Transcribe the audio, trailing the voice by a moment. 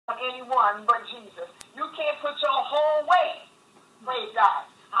anyone but Jesus. You can't put your whole weight, praise God,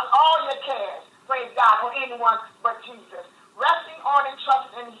 on all your cares, praise God, on anyone but Jesus. Resting on and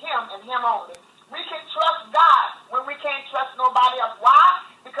trusting in Him and Him only. We can trust God when we can't trust nobody else. Why?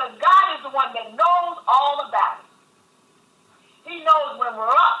 Because God is the one that knows all about it. He knows when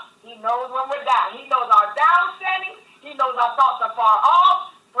we're up. He knows when we're down. He knows our down standing. He knows our thoughts are far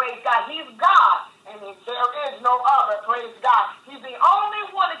off. Praise God. He's God. And there is no other. Praise God. He's the only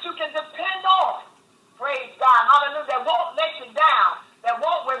one that you can depend on. Praise God. Hallelujah. That won't let you down. That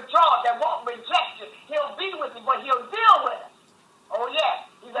won't withdraw. That won't reject you. He'll be with you, but He'll deal with us. Oh, yes.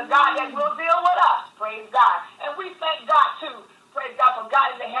 He's a God that will deal with us. Praise God. And we thank God, too. Praise God for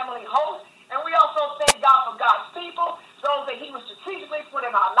God in the heavenly host. And we also thank God for God's people, those that He was strategically put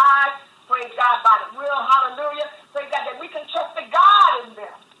in our lives. Praise God by the will. Hallelujah. Praise God that we can trust the God in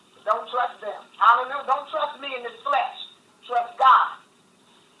them. Don't trust them. Hallelujah. Don't trust me in this flesh. Trust God.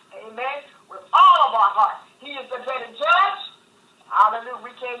 Amen. With all of our heart. He is the better judge. Hallelujah.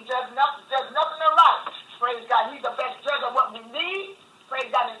 We can't judge nothing right. Praise God. He's the best judge of what we need. Praise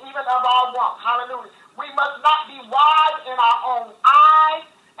God. And even of our wants. Hallelujah. We must not be wise in our own eyes,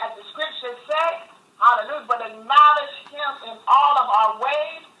 as the scriptures say. Hallelujah. But acknowledge Him in all of our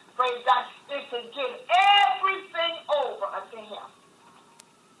ways. Praise God. Is to give everything over unto Him.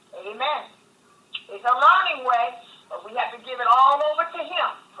 Amen. It's a learning way, but we have to give it all over to Him.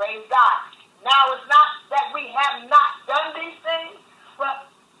 Praise God. Now, it's not that we have not done these things, but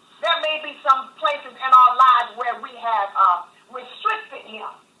there may be some places in our lives where we have restricted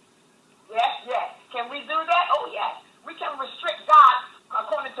Him. Yes, yes. Can we do that? Oh, yes. We can restrict God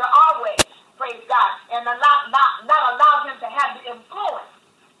according to our ways. Praise God. And not allow Him to have the influence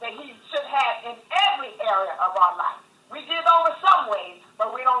that He should have in every area of our life. We give over some ways,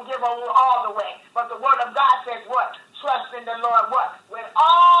 but we don't give over all the way. But the Word of God says what? Trust in the Lord what? With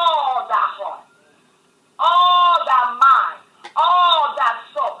all thy heart, all thy mind, all thy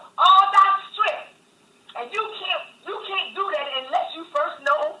soul, all thy strength. And you can't do that unless you first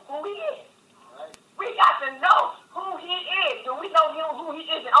know who He is. Right. We got to know who He is. Do we know who He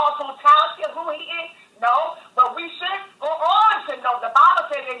is in all totality of who He is? No, but we should go on to know. The Bible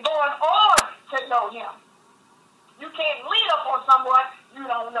says in going on to know Him. You can't lean up on someone you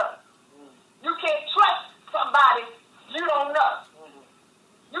don't know. You can't trust somebody you don't know.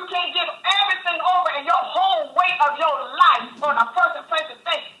 You can't give everything over and your whole weight of your life on a person, place, and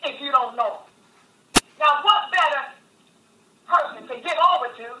thing if you don't know. Now, what better person to give over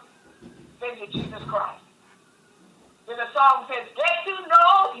to than to Jesus Christ? There's a song that says, get to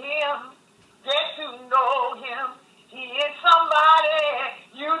know Him, get to know Him. He is somebody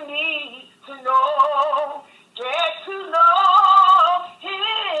you need to know. Get to know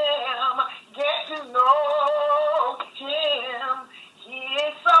Him, get to know Him. He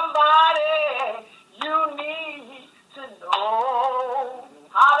is somebody you need to know.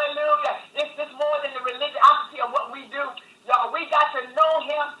 Hallelujah. This is more than the religiosity of what we do. Y'all, we got to know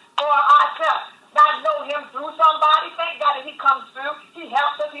Him for ourselves. Not know Him through somebody. Thank God that He comes through. He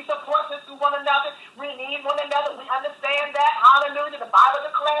helps us. He supports us through one another. We need one another. We understand that. Hallelujah. The Bible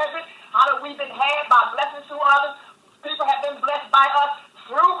declares it. How we've been had by blessings through others. People have been blessed by us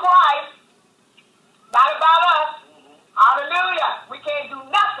through Christ. Not about us. Hallelujah. We can't do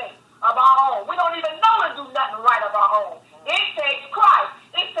nothing of our own. We don't even know to do nothing right of our own. It takes Christ.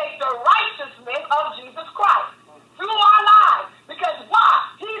 It takes the righteousness of Jesus Christ through our lives. Because why?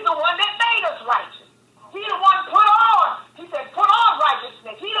 He's the one that made us righteous. He's the one put on. He said, put on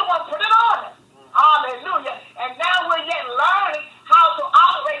righteousness. He's the one put it on us. Hallelujah. And now we're yet learning how to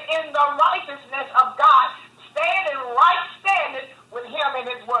operate in the righteousness of God. Stand in right standing with Him and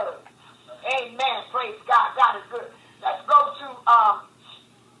His Word. Amen. Praise God. God is good. Let's go to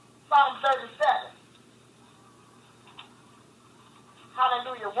Psalm 37.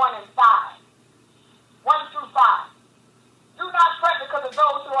 Hallelujah. 1 and 5. 1 through 5. Do not fret because of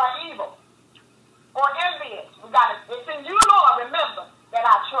those who are evil or envious. It's in you, Lord, remember, that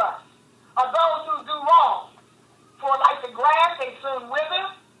I trust. Of those who do wrong. For like the grass, they soon wither.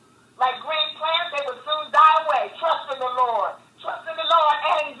 Like green plants, they will soon die away. Trust in the Lord. Trust in the Lord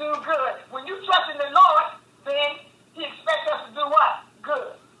and do good. When you trust in the Lord, then He expects us to do what?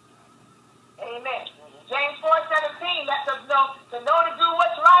 Good. Amen. James 4:17 lets us know to do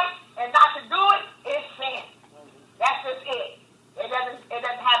what's right and not to do it is sin. That's just it. It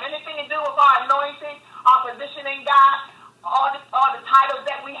doesn't have anything to do with our anointing, our position in God, all the titles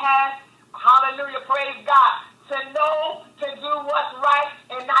that we have. Hallelujah, praise God. To know to do what's right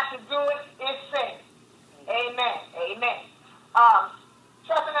and not to do it is sin. Amen. Amen.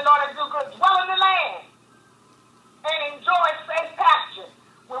 Trust in the Lord and do good. Dwell in the land and enjoy safe pasture.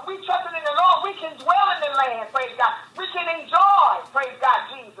 When we land, praise God. We can enjoy, praise God,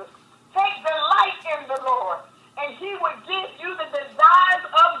 Jesus. Take delight in the Lord, and he will give you the desires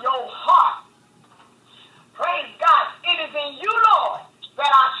of your heart. Praise God. It is in you, Lord,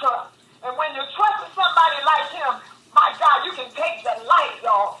 that I trust. And when you trust in somebody like him, my God, you can take delight,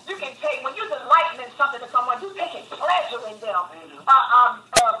 y'all. You can take, when you delight in something to someone, you taking pleasure in them.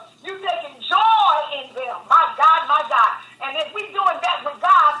 You taking joy in them. My God, my God. And if we're doing that with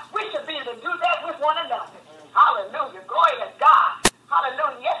God, we should be able to do that with one another. Hallelujah. Glory to God.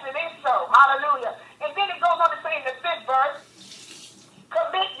 Hallelujah. Yes, it is so. Hallelujah. And then it goes on to say in the 5th verse,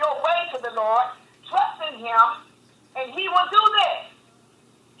 commit your way to the Lord, trust in him, and he will do this.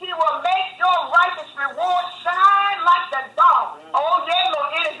 He will make your righteous reward shine like the dawn. Oh, yeah, Lord,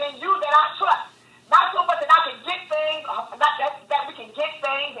 it is in you that I trust. Not so much that I can get things, not that we can get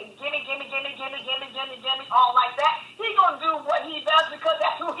things and gimme, all like that. He's going to do what he does because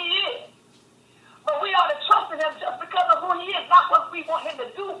that's who he is. But we ought to trust in him just because of who he is, not what we want him to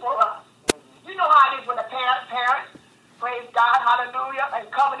do for us. You know how it is when a parent, praise God, hallelujah, and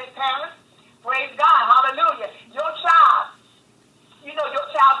covenant parents, praise God, hallelujah. Your child, you know your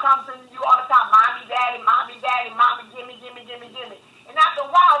child comes to you all the time, mommy, daddy, gimme. And after a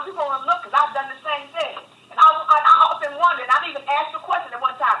while, you're going to look, because I've done the same thing. And I often wondered, I even asked the question at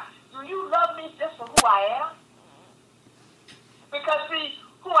one time, do you love me just for who I am? Because, see,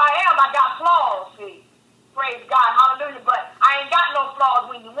 who I am, I got flaws, see. Praise God, hallelujah. But I ain't got no flaws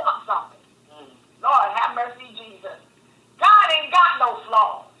when you want something. Lord, have mercy, Jesus. God ain't got no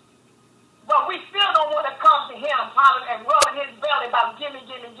flaws. But we still don't want to come to him, hallelujah, and rubbing his belly about gimme.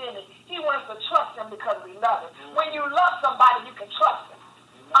 He wants to trust him because we love him. When you love somebody, you can trust him.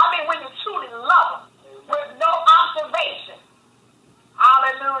 I mean, when you truly love him with no observation.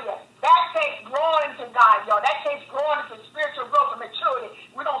 Hallelujah. That takes growing into God, y'all. That takes growing into spiritual growth and maturity.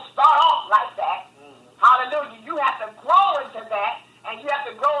 We don't start off like that. Hallelujah. You have to grow into that, and you have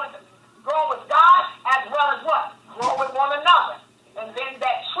to grow with God as well as what? Grow with one another. And then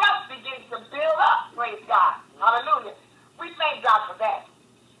that trust begins to build up. Praise God. Hallelujah. We thank God for that.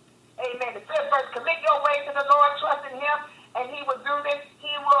 Amen. The 5th verse, commit your way to the Lord, trust in him, and he will do this.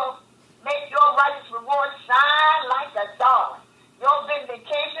 He will make your righteous reward shine like the dawn, your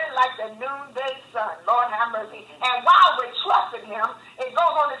vindication like the noonday sun. Lord have mercy. And while we're trusting him, it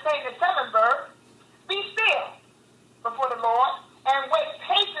goes on to say in the 7th verse, be still before the Lord and wait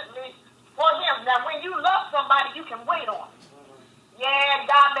patiently for him. Now, when you love somebody, you can wait on him. Yeah,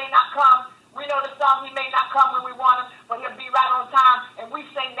 God may not come. We know the song, he may not come when we want him, but he'll be right on time. And we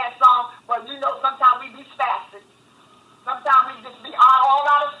sing that song, but you know sometimes we be spastic. Sometimes we just be all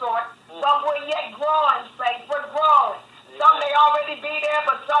out of sorts. Some we're yet growing, saints. We're growing. Some may already be there,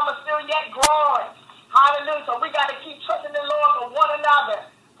 but some are still yet growing. Hallelujah. So we got to keep trusting the Lord for one another.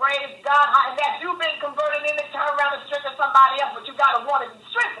 Praise God. And that you've been converted in and turn around and strengthen somebody else, but you got to want to be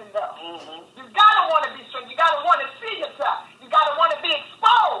strengthened, though. You got to want to be strengthened. You got to want to see yourself. You got to want to be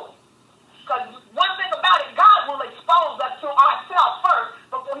exposed. Because one thing about it, God will expose us to ourselves first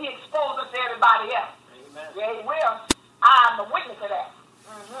before he exposes us to everybody else. Amen. Yeah, he will. I'm a witness of that.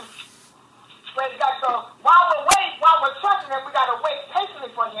 Praise God. So while we're trusting him, we got to wait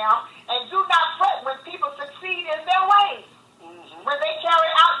patiently for him and do not fret when people succeed in their ways. When they carry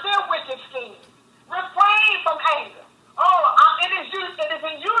out their wicked schemes. Refrain from anger. It is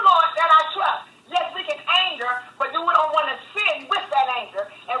in you, Lord, that I trust. Yes, we can anger, but we don't want to sin with that anger.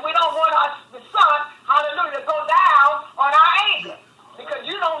 And we don't want the sun, hallelujah, to go down on our anger. Because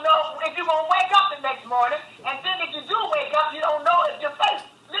you don't know if you're going to wake up the next morning. And then if you do wake up, you don't know if your face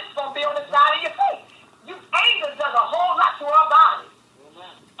is going to be on the side of your face. Anger does a whole lot to our body.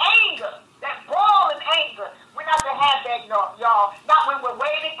 Anger, that brawling anger. We're not to have that, y'all. Not when we're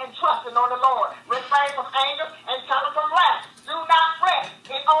waiting and trusting on the Lord. Refrain from anger and turn from wrath. Do not fret.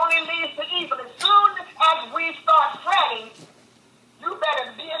 It only leads to evil. As soon as we start fretting, you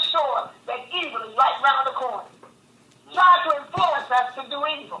better be assured that evil is right around the corner. Try to influence us to do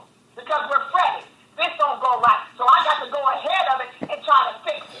evil because we're fretting. This don't go right. So I got to go ahead of it and try to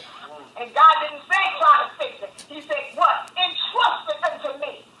fix it. And God didn't say try to fix it. He said what? Entrust it unto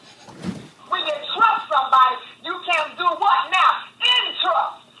me. When you trust somebody, you can do what now?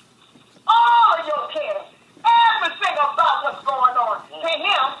 Entrust all of your cares, everything about what's going on to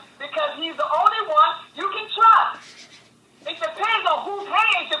him, because he's the only one you can trust. It depends on whose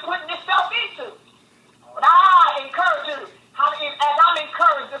hands you're putting yourself into. But I encourage you, as I'm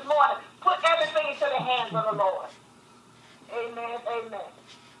encouraged this morning, put everything into the hands of the Lord. Amen, amen.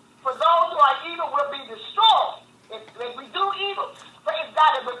 For those who are evil will be destroyed. If we do evil, praise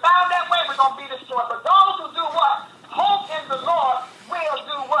God, if we're found that way, we're going to be destroyed. But those who do what? Hope in the Lord will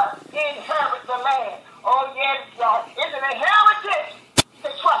do what? Inherit the land. Oh, y'all. It's an inheritance to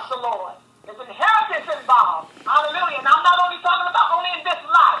trust the Lord. There's an inheritance involved. Hallelujah. And I'm not only talking about only in this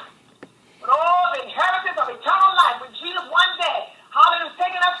life, but all the inheritance of eternal life with Jesus one day. Hallelujah.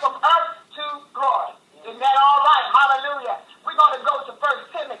 Taking us from earth to glory. Isn't that all right? Hallelujah. We're going to go to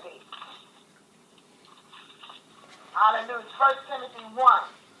 1 Timothy. Hallelujah. 1 Timothy 1.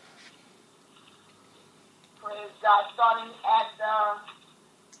 Praise God. Starting at the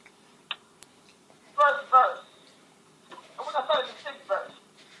first verse. We're going to start at the 6th verse.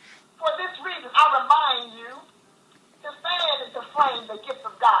 For this reason, I remind you to fan and to flame the gift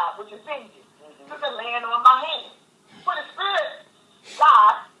of God, which is in you, through the laying on my hands. For the Spirit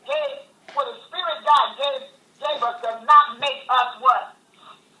God gave us does not make us what?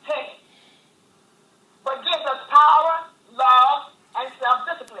 Timid. But gives us power, love, and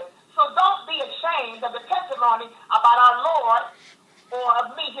self-discipline. So don't be ashamed of the testimony about our Lord or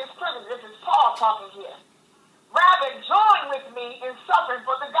of me, his privilege. This is Paul talking here. Rather, join with me in suffering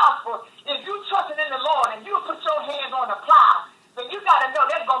for the gospel. If you trusted in the Lord and you put your hands on the plow, then you got to know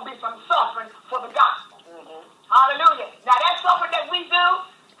there's going to be some suffering for the gospel. Hallelujah. Now, that suffering that we do,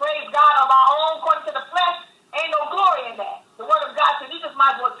 praise God, of our own according to the flesh, ain't no glory in that. The word of God says you just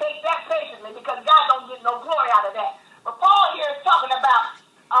might as well take that patiently because God don't get no glory out of that. But Paul here is talking about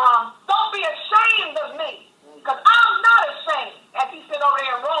don't be ashamed of me because I'm not ashamed. As he said over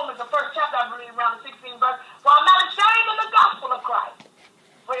there in Romans, the first chapter, I believe around the 16th verse, for I'm not ashamed of the gospel of Christ.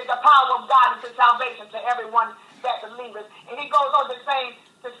 For it is the power of God unto salvation to everyone that believeth. And he goes on to say,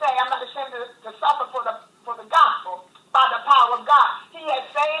 I'm not ashamed to suffer for the gospel by the power of God. He has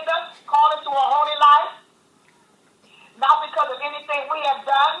saved us, called us to a holy life, not because of anything we have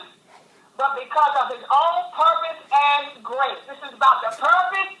done, but because of his own purpose and grace. This is about the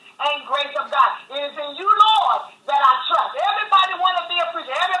purpose and grace of God. It is in you, Lord, that I trust. Everybody want to be a preacher.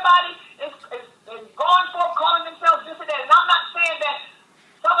 Everybody is going for calling themselves this and that. And I'm not saying that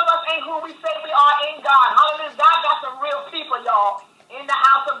some of us ain't who we say we are in God. Hallelujah. God got some real people, y'all, in the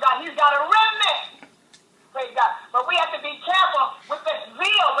house of God. He's got a remnant. Praise God. But we have to be careful with this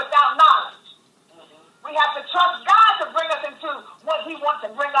zeal without knowledge. We have to trust God to bring us into what he wants to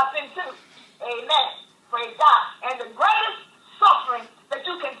bring us into. Amen. Praise God. And the greatest suffering that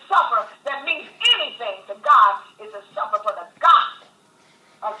you can suffer that means anything to God is to suffer for the gospel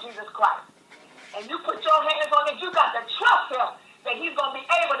of Jesus Christ. And you put your hands on it, you got to trust him that he's going to be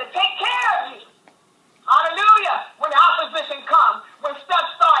able to take care of you. Hallelujah. When the opposition comes, when stuff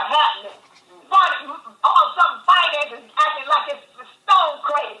starts happening, all of a sudden finances acting like it's stone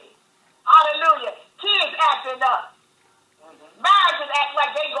crazy. Hallelujah. Kids acting up. Marriages act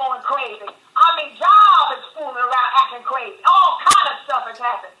like they going crazy. I mean, job is fooling around acting crazy. All kind of stuff is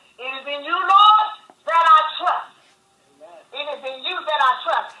happening. It is in you, Lord, that I trust. It is in you that I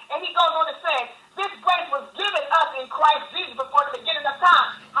trust. And he goes on to say, this grace was given us in Christ Jesus before the beginning of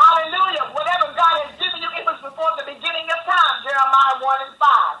time. Hallelujah. Whatever God has given you, it was before the beginning of time. Jeremiah 1 and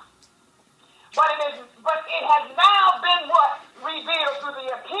 5. But it has now been what? Revealed through the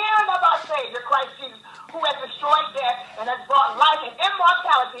appearing of our Savior, Christ Jesus, who has destroyed death and has brought life and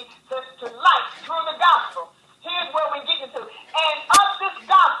immortality to light through the gospel. Here's where we get into. And of this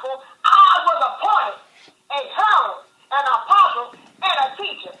gospel, I was appointed a herald, an apostle, and a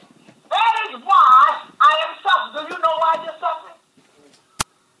teacher. That is why I am suffering. Do you know why you're suffering?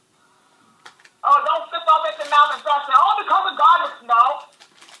 Oh, don't flip off at the mouth and start saying, oh, because of God. No.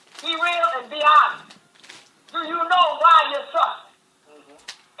 Be real and be honest. Do you know why you're suffering?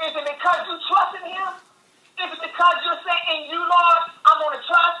 Is it because you trust in him? Is it because you're saying, in you, Lord, I'm going to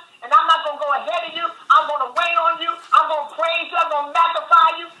trust, and I'm not going to go ahead of you. I'm going to wait on you. I'm going to praise you. I'm going to magnify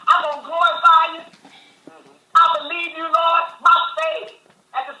you. I'm going to glorify you.